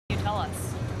Tell us.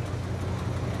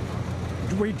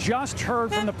 We just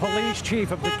heard from the police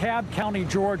chief of DeKalb County,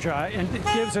 Georgia, and it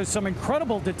gives us some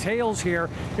incredible details here.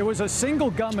 It was a single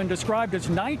gunman described as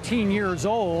 19 years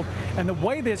old, and the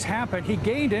way this happened, he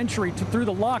gained entry through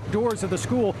the locked doors of the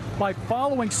school by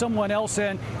following someone else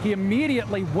in. He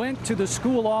immediately went to the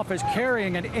school office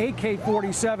carrying an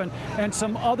AK-47 and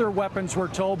some other weapons, we're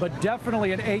told, but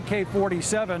definitely an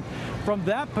AK-47. From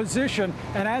that position,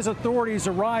 and as authorities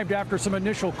arrived after some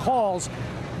initial calls,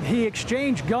 he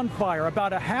exchanged gunfire.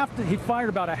 He fired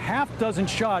about a half dozen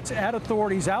shots at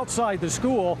authorities outside the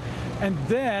school, and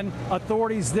then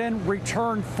authorities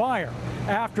returned fire.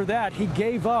 After that, he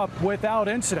gave up without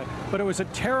incident. But it was a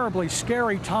terribly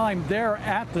scary time there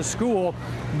at the school.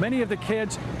 Many of the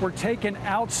kids were taken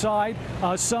outside.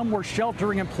 Some were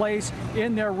sheltering in place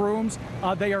in their rooms.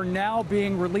 They are now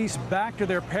being released back to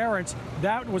their parents.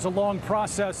 That was a long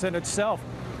process in itself.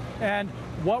 And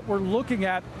what we're looking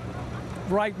at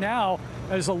right now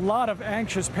is a lot of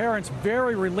anxious parents,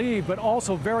 very relieved, but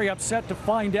also very upset to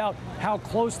find out how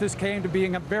close this came to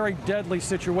being a very deadly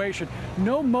situation.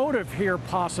 No motive here,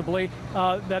 possibly,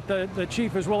 that the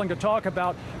chief is willing to talk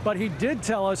about, but he did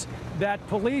tell us that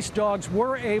police dogs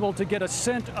were able to get a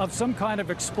scent of some kind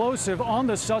of explosive on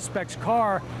the suspect's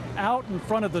car out in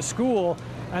front of the school.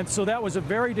 And so that was a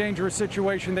very dangerous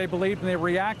situation, they believed, and they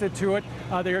reacted to it.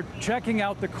 They're checking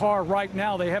out the car right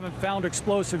now. They haven't found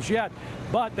explosives yet,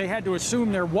 but they had to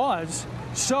assume there was.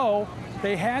 So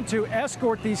they had to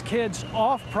escort these kids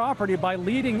off property by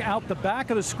leading out the back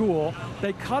of the school.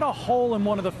 They cut a hole in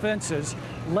one of the fences,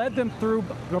 led them through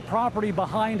the property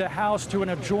behind a house to an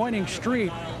adjoining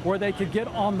street where they could get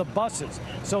on the buses.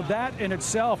 So that in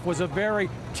itself was a very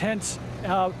tense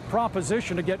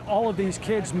proposition to get all of these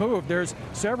kids moved. There's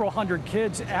several hundred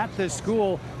kids at this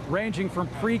school, ranging from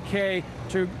pre-K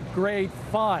to grade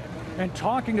 5. And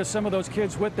talking to some of those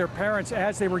kids with their parents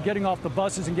as they were getting off the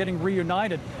buses and getting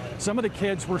reunited, some of the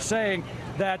kids were saying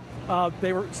that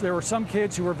there were some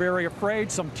kids who were very afraid,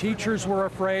 some teachers were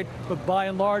afraid, but by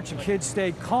and large the kids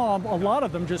stayed calm. A lot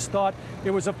of them just thought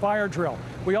it was a fire drill.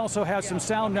 We also have some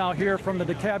sound now here from the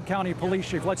DeKalb County Police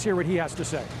Chief. Let's hear what he has to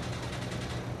say.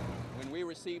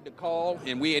 Received a call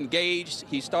and we engaged.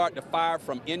 He started to fire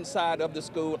from inside of the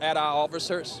school at our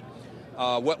officers.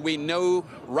 What we know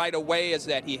right away is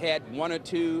that he had one or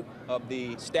two of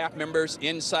the staff members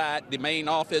inside the main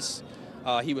office.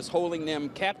 He was holding them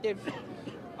captive.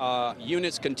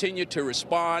 Units continued to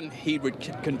respond. He would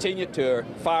continue to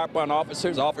fire upon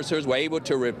officers. Officers were able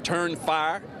to return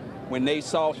fire when they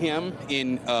saw him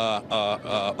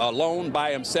alone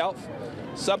by himself.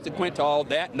 Subsequent to all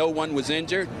that, no one was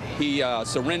injured. He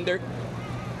surrendered.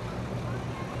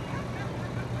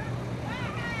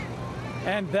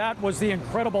 And that was the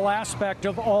incredible aspect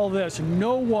of all this.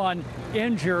 No one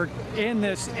injured in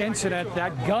this incident.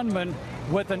 That gunman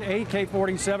with an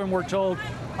AK-47, we're told,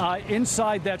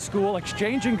 inside that school,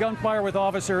 exchanging gunfire with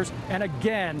officers. And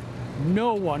again,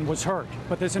 no one was hurt.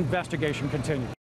 But this investigation continues.